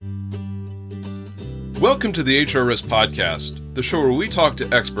Welcome to the HR Risk Podcast, the show where we talk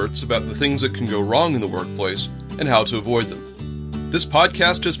to experts about the things that can go wrong in the workplace and how to avoid them. This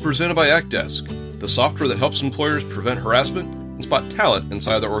podcast is presented by ECDesk, the software that helps employers prevent harassment and spot talent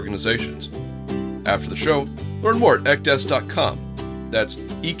inside their organizations. After the show, learn more at ecdesk.com. That's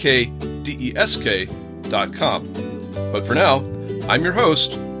EKDESK.com. But for now, I'm your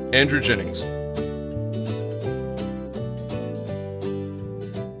host, Andrew Jennings.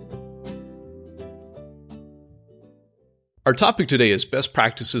 Our topic today is best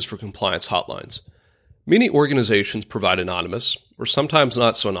practices for compliance hotlines. Many organizations provide anonymous, or sometimes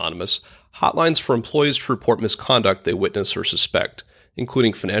not so anonymous, hotlines for employees to report misconduct they witness or suspect,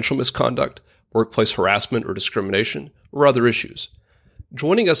 including financial misconduct, workplace harassment or discrimination, or other issues.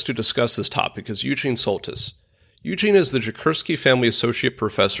 Joining us to discuss this topic is Eugene Soltes. Eugene is the Jakursky Family Associate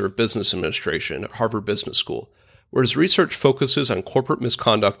Professor of Business Administration at Harvard Business School, where his research focuses on corporate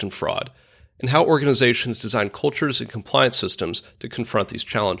misconduct and fraud, and how organizations design cultures and compliance systems to confront these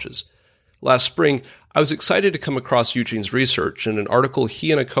challenges. Last spring, I was excited to come across Eugene's research in an article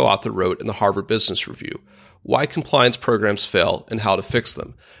he and a co-author wrote in the Harvard Business Review, Why Compliance Programs Fail and How to Fix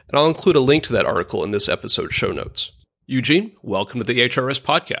Them, and I'll include a link to that article in this episode's show notes. Eugene, welcome to the HRS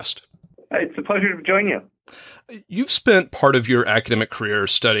Podcast. It's a pleasure to join you. You've spent part of your academic career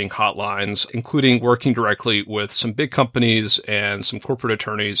studying hotlines, including working directly with some big companies and some corporate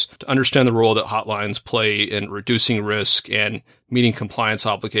attorneys to understand the role that hotlines play in reducing risk and meeting compliance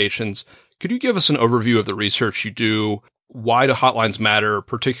obligations. Could you give us an overview of the research you do? Why do hotlines matter,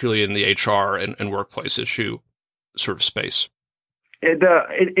 particularly in the HR and workplace issue sort of space?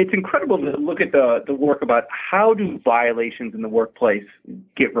 It's incredible to look at the work about how do violations in the workplace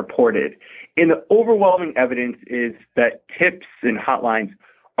get reported. And the overwhelming evidence is that tips and hotlines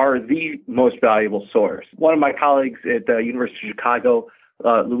are the most valuable source. One of my colleagues at the University of Chicago,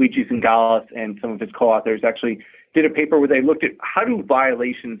 Luigi Zingales, and some of his co-authors actually did a paper where they looked at how do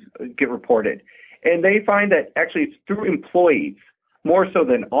violations get reported. And they find that actually it's through employees, more so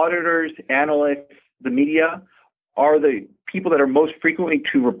than auditors, analysts, the media, are the people that are most frequently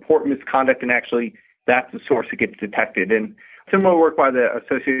to report misconduct, and actually that's the source that gets detected. And similar work by the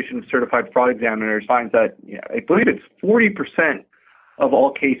Association of Certified Fraud Examiners finds that I believe it's 40% of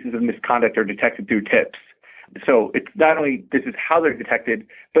all cases of misconduct are detected through tips. So it's not only this is how they're detected,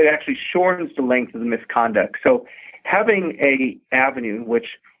 but it actually shortens the length of the misconduct. So having a avenue in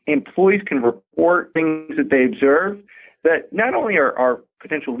which employees can report things that they observe that not only are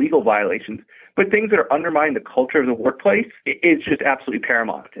potential legal violations, but things that are undermining the culture of the workplace is just absolutely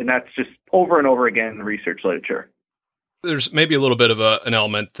paramount. And that's just over and over again in the research literature. There's maybe a little bit of an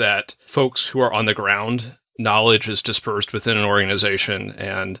element that folks who are on the ground, knowledge is dispersed within an organization,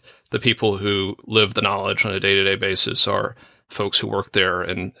 and the people who live the knowledge on a day-to-day basis are folks who work there.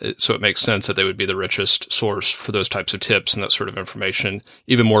 And so it makes sense that they would be the richest source for those types of tips and that sort of information,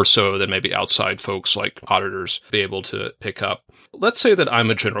 even more so than maybe outside folks like auditors be able to pick up. Let's say that I'm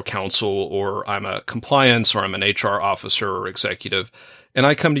a general counsel, or I'm a compliance, or I'm an HR officer or executive, and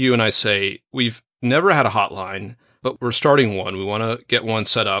I come to you and I say, we've never had a hotline, but we're starting one. We want to get one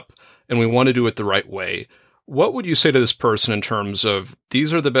set up, and we want to do it the right way. What would you say to this person in terms of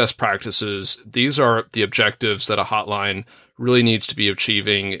these are the best practices, these are the objectives that a hotline really needs to be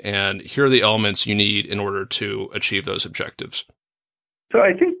achieving, and here are the elements you need in order to achieve those objectives? So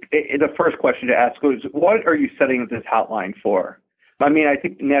I think the first question to ask is, what are you setting this hotline for? I mean, I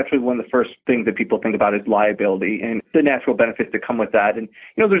think naturally one of the first things that people think about is liability and the natural benefits that come with that. And,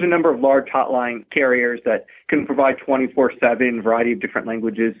 there's a number of large hotline carriers that can provide 24/7 variety of different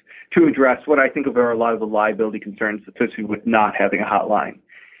languages to address what I think of are a lot of the liability concerns associated with not having a hotline.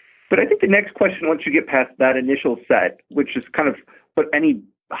 But I think the next question, once you get past that initial set, which is kind of what any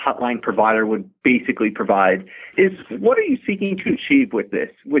hotline provider would basically provide, is what are you seeking to achieve with this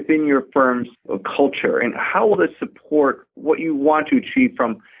within your firm's culture, and how will this support what you want to achieve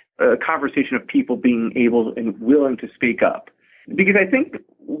from a conversation of people being able and willing to speak up? Because I think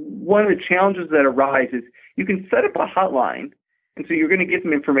one of the challenges that arise is you can set up a hotline, and so you're going to get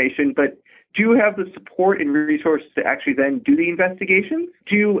some information, but do you have the support and resources to actually then do the investigations?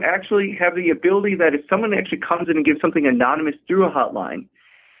 Do you actually have the ability that if someone actually comes in and gives something anonymous through a hotline,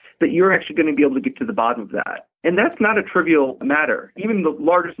 that you're actually going to be able to get to the bottom of that? And that's not a trivial matter. Even the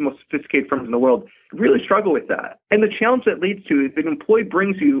largest, most sophisticated firms in the world really struggle with that. And the challenge that leads to is an employee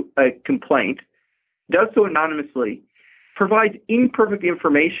brings you a complaint, does so anonymously, provides imperfect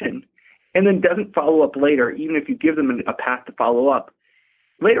information, and then doesn't follow up later, even if you give them a path to follow up.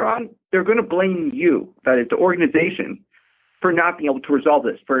 Later on, they're going to blame you, that is the organization, for not being able to resolve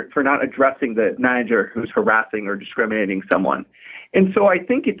this, for not addressing the manager who's harassing or discriminating someone. And so I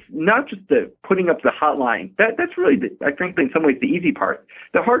think it's not just the putting up the hotline. That's really, I think, in some ways, the easy part.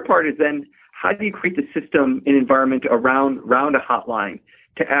 The hard part is then how do you create the system and environment around a hotline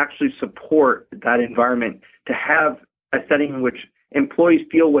to actually support that environment, to have a setting in which employees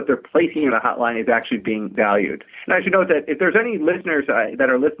feel what they're placing in the hotline is actually being valued. And I should note that if there's any listeners that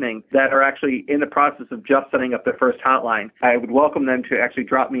are listening that are actually in the process of just setting up their first hotline, I would welcome them to actually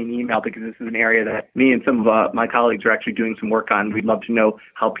drop me an email, because this is an area that me and some of my colleagues are actually doing some work on. We'd love to know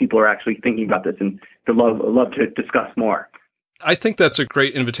how people are actually thinking about this, and love to discuss more. I think that's a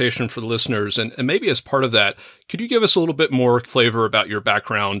great invitation for the listeners. And maybe as part of that, could you give us a little bit more flavor about your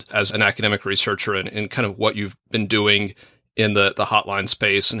background as an academic researcher and kind of what you've been doing in the hotline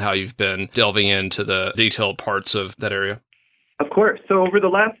space and how you've been delving into the detailed parts of that area? Of course. So over the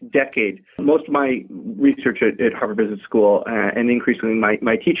last decade, most of my research at Harvard Business School and increasingly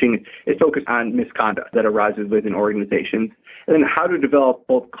my teaching is focused on misconduct that arises within organizations, and then how to develop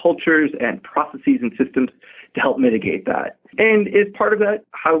both cultures and processes and systems to help mitigate that. And as part of that,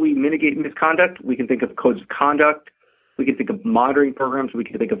 how we mitigate misconduct, we can think of codes of conduct, we can think of monitoring programs, we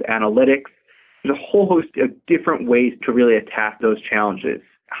can think of analytics. There's a whole host of different ways to really attack those challenges.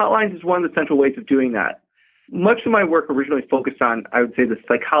 Hotlines is one of the central ways of doing that. Much of my work originally focused on, I would say, the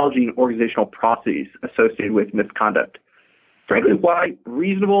psychology and organizational processes associated with misconduct. Frankly, why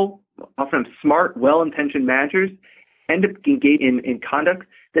reasonable, often smart, well-intentioned managers end up engaging in conduct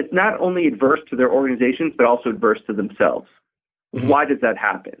that's not only adverse to their organizations, but also adverse to themselves. Mm-hmm. Why does that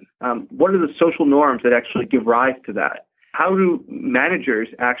happen? What are the social norms that actually give rise to that? How do managers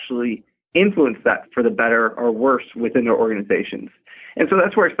actually influence that for the better or worse within their organizations? And so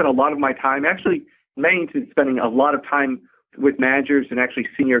that's where I spent a lot of my time, actually spending a lot of time with managers and actually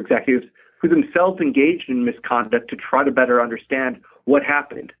senior executives who themselves engaged in misconduct to try to better understand what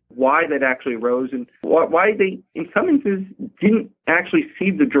happened, why that actually arose, and why they, in some instances, didn't actually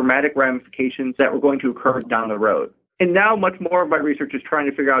see the dramatic ramifications that were going to occur down the road. And now much more of my research is trying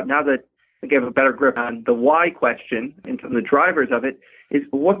to figure out, now that I have a better grip on the why question and some of the drivers of it, is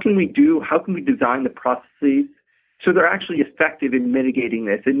what can we do? How can we design the processes so they're actually effective in mitigating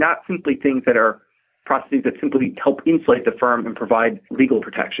this, and not simply things that are processes that simply help insulate the firm and provide legal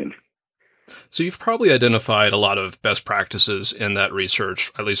protection. So you've probably identified a lot of best practices in that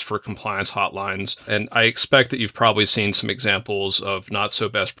research, at least for compliance hotlines. And I expect that you've probably seen some examples of not so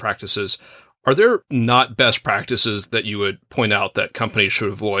best practices. Are there not best practices that you would point out that companies should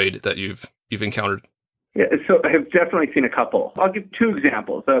avoid that you've encountered? Yeah, so I have definitely seen a couple. I'll give two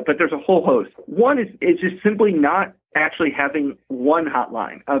examples, but there's a whole host. One is just simply not actually having one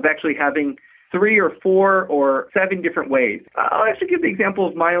hotline, of actually having 3 or 4 or 7 different ways. I'll actually give the example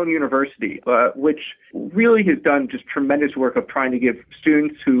of my own university, which really has done just tremendous work of trying to give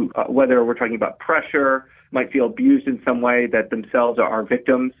students who, whether we're talking about pressure, might feel abused in some way, that themselves are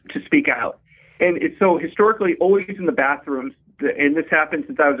victims, to speak out. And it's so historically always in the bathrooms, and this happened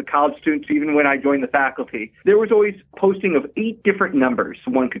since I was a college student, even when I joined the faculty, there was always posting of 8 different numbers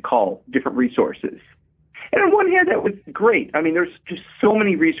one could call, different resources. And on one hand, that was great. I mean, there's just so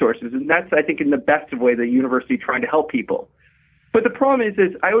many resources, and that's, I think, in the best of way, the university trying to help people. But the problem is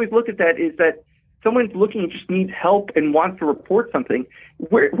I always look at that is that someone's looking and just needs help and wants to report something.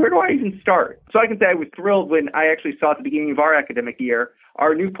 Where do I even start? So I can say I was thrilled when I actually saw at the beginning of our academic year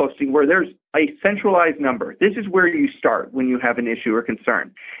our new posting where there's a centralized number. This is where you start when you have an issue or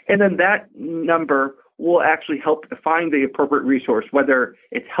concern. And then that number will actually help to find the appropriate resource, whether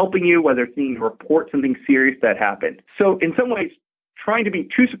it's helping you, whether it's needing to report something serious that happened. So in some ways, trying to be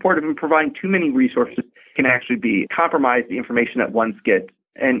too supportive and providing too many resources can actually compromise the information that one gets.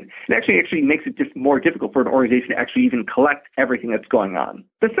 And it actually makes it just more difficult for an organization to actually even collect everything that's going on.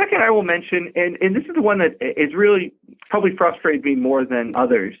 The second I will mention, and this is the one that is really probably frustrated me more than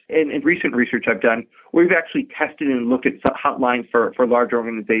others, in recent research I've done, where we've actually tested and looked at hotlines for large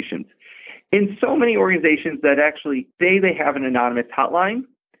organizations. In so many organizations that actually say they have an anonymous hotline,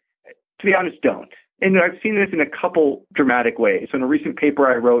 to be honest, don't. And I've seen this in a couple dramatic ways. So in a recent paper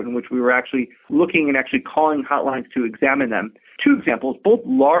I wrote in which we were actually looking and actually calling hotlines to examine them, 2 examples, both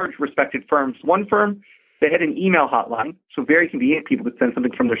large respected firms. One firm, they had an email hotline, so very convenient. People could send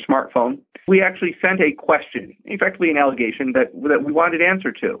something from their smartphone. We actually sent a question, effectively an allegation that we wanted an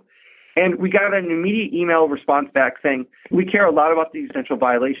answer to. And we got an immediate email response back saying, we care a lot about these potential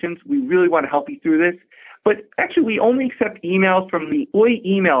violations. We really want to help you through this. But actually, we only accept emails from the employee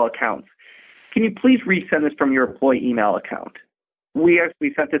email accounts. Can you please resend this from your employee email account? We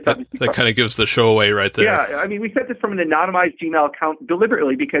actually sent this up. That kind of gives the show away right there. Yeah, I mean, we sent this from an anonymized Gmail account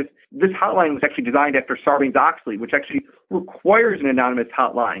deliberately because this hotline was actually designed after Sarbanes-Oxley, which actually requires an anonymous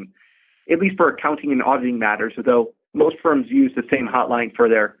hotline, at least for accounting and auditing matters, although most firms use the same hotline for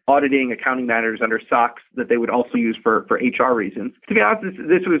their auditing, accounting matters under SOX that they would also use for HR reasons. To be honest,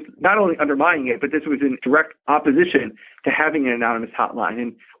 this was not only undermining it, but this was in direct opposition to having an anonymous hotline.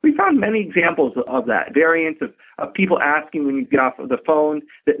 And we found many examples of that, variants of people asking when you get off of the phone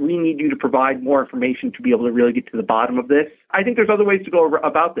that we need you to provide more information to be able to really get to the bottom of this. I think there's other ways to go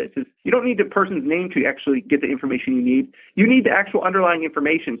about this. You don't need the person's name to actually get the information you need. You need the actual underlying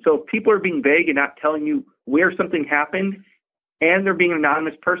information. So if people are being vague and not telling you where something happened and they're being an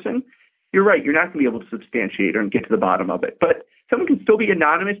anonymous person, you're right. You're not going to be able to substantiate or get to the bottom of it. But someone can still be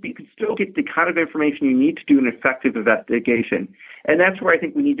anonymous, but you can still get the kind of information you need to do an effective investigation. And that's where I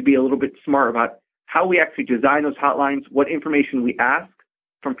think we need to be a little bit smart about how we actually design those hotlines, what information we ask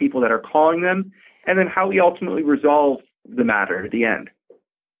from people that are calling them, and then how we ultimately resolve the matter at the end.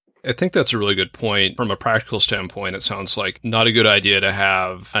 I think that's a really good point. From a practical standpoint, it sounds like not a good idea to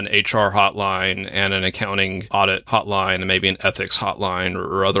have an HR hotline and an accounting audit hotline and maybe an ethics hotline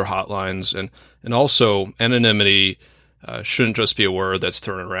or other hotlines. And also anonymity shouldn't just be a word that's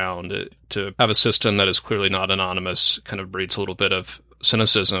thrown around. To have a system that is clearly not anonymous kind of breeds a little bit of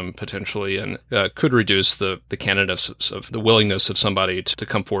cynicism potentially and could reduce the candidates of the willingness of somebody to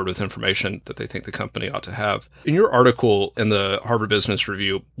come forward with information that they think the company ought to have. In your article in the Harvard Business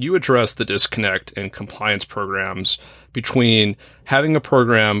Review, you address the disconnect in compliance programs between having a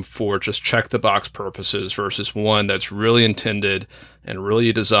program for just check the box purposes versus one that's really intended and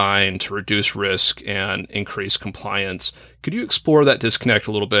really designed to reduce risk and increase compliance. Could you explore that disconnect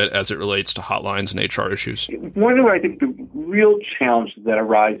a little bit as it relates to hotlines and HR issues? One of, I think, the real challenges that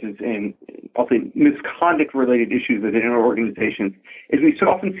arises in, I'll say, misconduct-related issues within our organizations is we so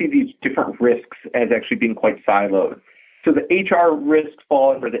often see these different risks as actually being quite siloed. So the HR risks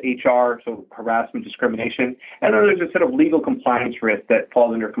fall under the HR, so harassment, discrimination, and then there's a set of legal compliance risks that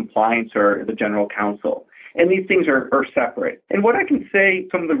fall under compliance or the general counsel. And these things are separate. And what I can say,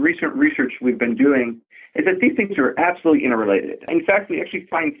 some of the recent research we've been doing, is that these things are absolutely interrelated. In fact, we actually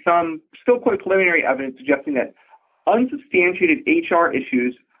find some still quite preliminary evidence suggesting that unsubstantiated HR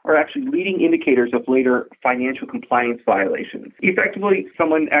issues are actually leading indicators of later financial compliance violations. Effectively,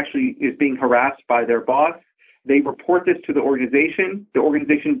 someone actually is being harassed by their boss. They report this to the organization. The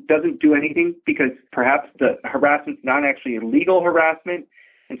organization doesn't do anything because perhaps the harassment's not actually illegal harassment,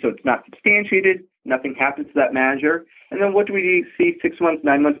 and so it's not substantiated. Nothing happens to that manager. And then what do we see 6 months,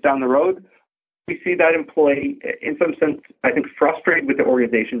 9 months down the road? We see that employee, in some sense, I think, frustrated with the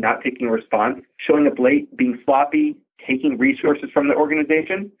organization, not taking a response, showing up late, being sloppy, taking resources from the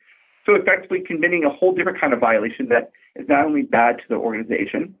organization. So effectively committing a whole different kind of violation that is not only bad to the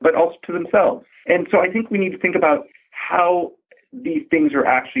organization, but also to themselves. And so I think we need to think about how these things are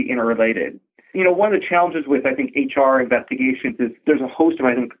actually interrelated. You know, one of the challenges with, I think, HR investigations is there's a host of,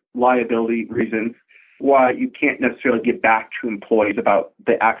 I think, liability reasons why you can't necessarily get back to employees about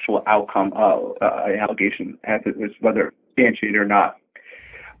the actual outcome of an allegation, as it was, whether it's substantiated or not.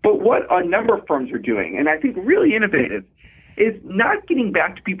 But what a number of firms are doing, and I think really innovative, is not getting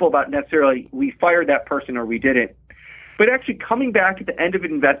back to people about necessarily we fired that person or we didn't, but actually coming back at the end of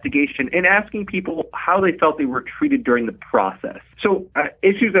an investigation and asking people how they felt they were treated during the process. So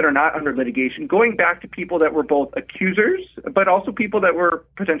issues that are not under litigation, going back to people that were both accusers, but also people that were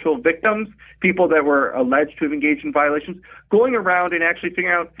potential victims, people that were alleged to have engaged in violations, going around and actually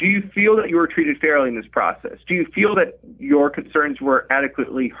figuring out, do you feel that you were treated fairly in this process? Do you feel that your concerns were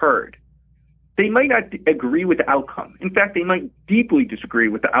adequately heard? They might not agree with the outcome. In fact, they might deeply disagree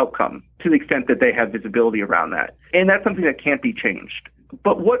with the outcome to the extent that they have visibility around that. And that's something that can't be changed.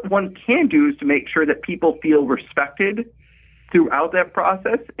 But what one can do is to make sure that people feel respected throughout that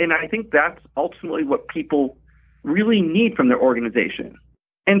process. And I think that's ultimately what people really need from their organization.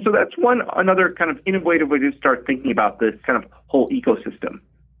 And so that's another kind of innovative way to start thinking about this kind of whole ecosystem.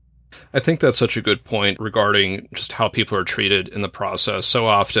 I think that's such a good point regarding just how people are treated in the process. So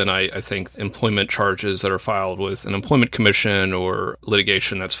often I think employment charges that are filed with an employment commission or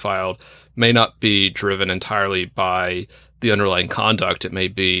litigation that's filed may not be driven entirely by the underlying conduct. It may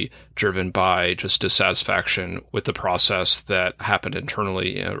be driven by just dissatisfaction with the process that happened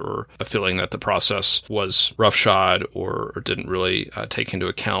internally, or a feeling that the process was roughshod or didn't really take into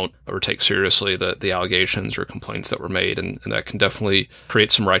account or take seriously the allegations or complaints that were made. And that can definitely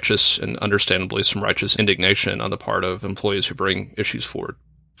create some righteous and understandably some righteous indignation on the part of employees who bring issues forward.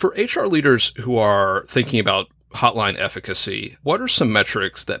 For HR leaders who are thinking about hotline efficacy, what are some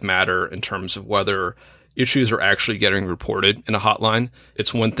metrics that matter in terms of whether issues are actually getting reported in a hotline.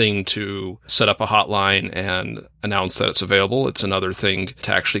 It's one thing to set up a hotline and announce that it's available. It's another thing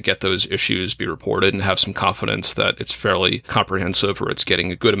to actually get those issues be reported and have some confidence that it's fairly comprehensive or it's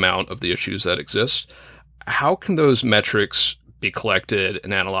getting a good amount of the issues that exist. How can those metrics be collected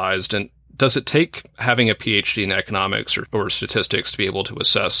and analyzed? And does it take having a PhD in economics or statistics to be able to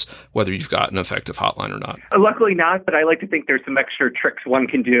assess whether you've got an effective hotline or not? Luckily not, but I like to think there's some extra tricks one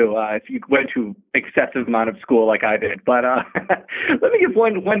can do if you went to excessive amount of school like I did. But let me give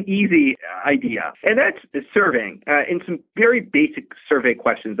one easy idea, and that's surveying and some very basic survey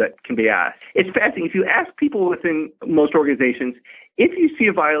questions that can be asked. It's fascinating. If you ask people within most organizations, if you see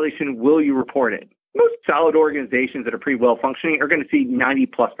a violation, will you report it? Most solid organizations that are pretty well functioning are going to see 90+%,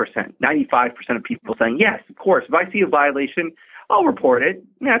 95% of people saying, yes, of course. If I see a violation, I'll report it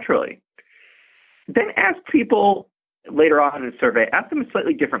naturally. Then ask people later on in the survey, ask them a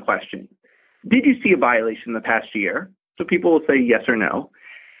slightly different question. Did you see a violation in the past year? So people will say yes or no.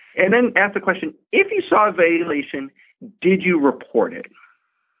 And then ask the question, if you saw a violation, did you report it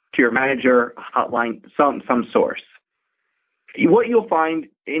to your manager, hotline, some source? What you'll find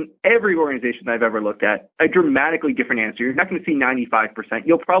in every organization I've ever looked at, a dramatically different answer. You're not going to see 95%.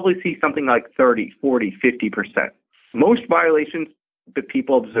 You'll probably see something like 30, 40, 50%. Most violations that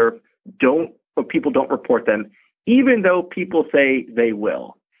people observe people don't report them, even though people say they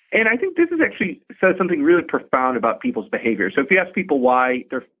will. And I think this is actually says something really profound about people's behavior. So if you ask people why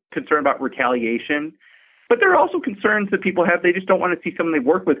they're concerned about retaliation, but there are also concerns that people have. They just don't want to see someone they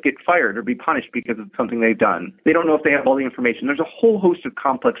work with get fired or be punished because of something they've done. They don't know if they have all the information. There's a whole host of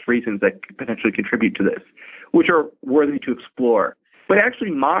complex reasons that could potentially contribute to this, which are worthy to explore. But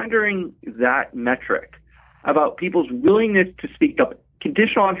actually monitoring that metric about people's willingness to speak up,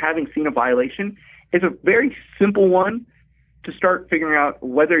 conditional on having seen a violation, is a very simple one to start figuring out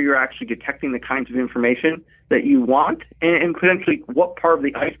whether you're actually detecting the kinds of information that you want and potentially what part of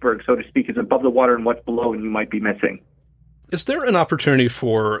the iceberg, so to speak, is above the water and what's below and you might be missing. Is there an opportunity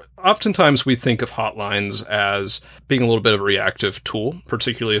for, oftentimes we think of hotlines as being a little bit of a reactive tool,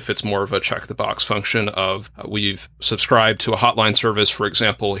 particularly if it's more of a check the box function of we've subscribed to a hotline service, for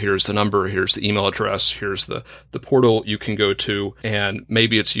example, here's the number, here's the email address, here's the portal you can go to, and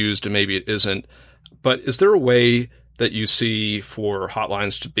maybe it's used and maybe it isn't. But is there a way that you see for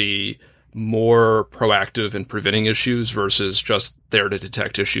hotlines to be more proactive in preventing issues versus just there to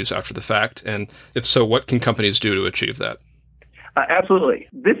detect issues after the fact? And if so, what can companies do to achieve that? Absolutely.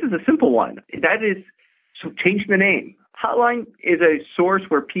 This is a simple one. That is, so change the name. Hotline is a source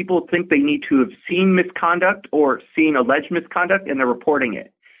where people think they need to have seen misconduct or seen alleged misconduct, and they're reporting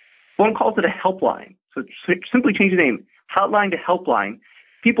it. One calls it a helpline. So simply change the name. Hotline to helpline.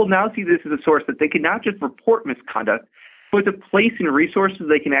 People now see this as a source that they can not just report misconduct, but it's a place and resources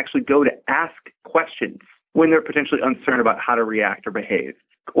they can actually go to ask questions when they're potentially uncertain about how to react or behave.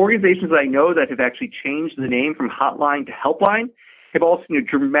 Organizations that I know that have actually changed the name from hotline to helpline have all seen a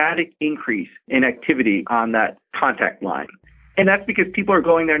dramatic increase in activity on that contact line. And that's because people are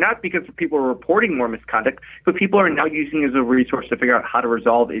going there, not because people are reporting more misconduct, but people are now using it as a resource to figure out how to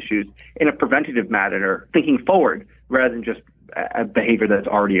resolve issues in a preventative manner, thinking forward rather than just a behavior that's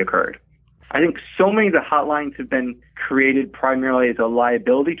already occurred. I think so many of the hotlines have been created primarily as a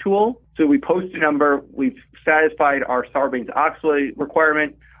liability tool. So we post a number, we've satisfied our Sarbanes-Oxley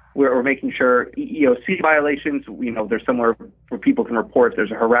requirement, we're making sure EEOC violations, there's somewhere where people can report if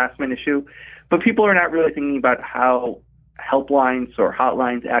there's a harassment issue. But people are not really thinking about how helplines or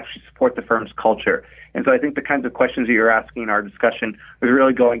hotlines actually support the firm's culture. And so I think the kinds of questions that you're asking in our discussion was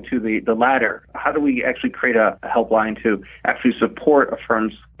really going to the latter. How do we actually create a helpline to actually support a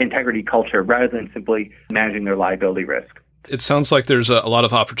firm's integrity culture rather than simply managing their liability risk? It sounds like there's a lot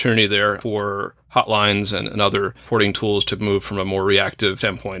of opportunity there for hotlines and other reporting tools to move from a more reactive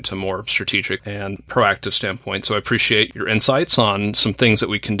standpoint to more strategic and proactive standpoint. So I appreciate your insights on some things that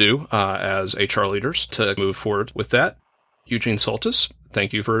we can do as HR leaders to move forward with that. Eugene Soltes,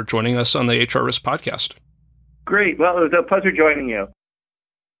 thank you for joining us on the HR Risk Podcast. Great. Well, it was a pleasure joining you.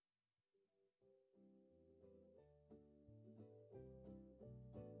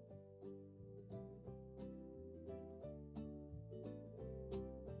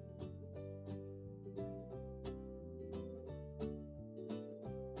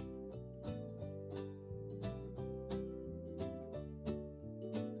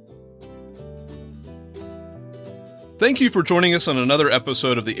 Thank you for joining us on another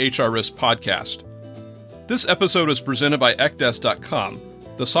episode of the HR Risk Podcast. This episode is presented by ecdesk.com,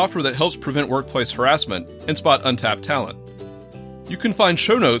 the software that helps prevent workplace harassment and spot untapped talent. You can find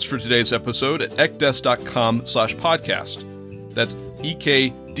show notes for today's episode at ecdesk.com/podcast. That's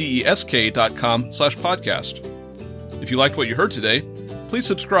EKDESK.com/podcast. desk.com/podcast. If you liked what you heard today, please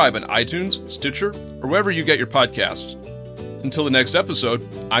subscribe on iTunes, Stitcher, or wherever you get your podcasts. Until the next episode,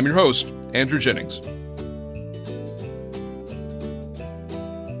 I'm your host, Andrew Jennings.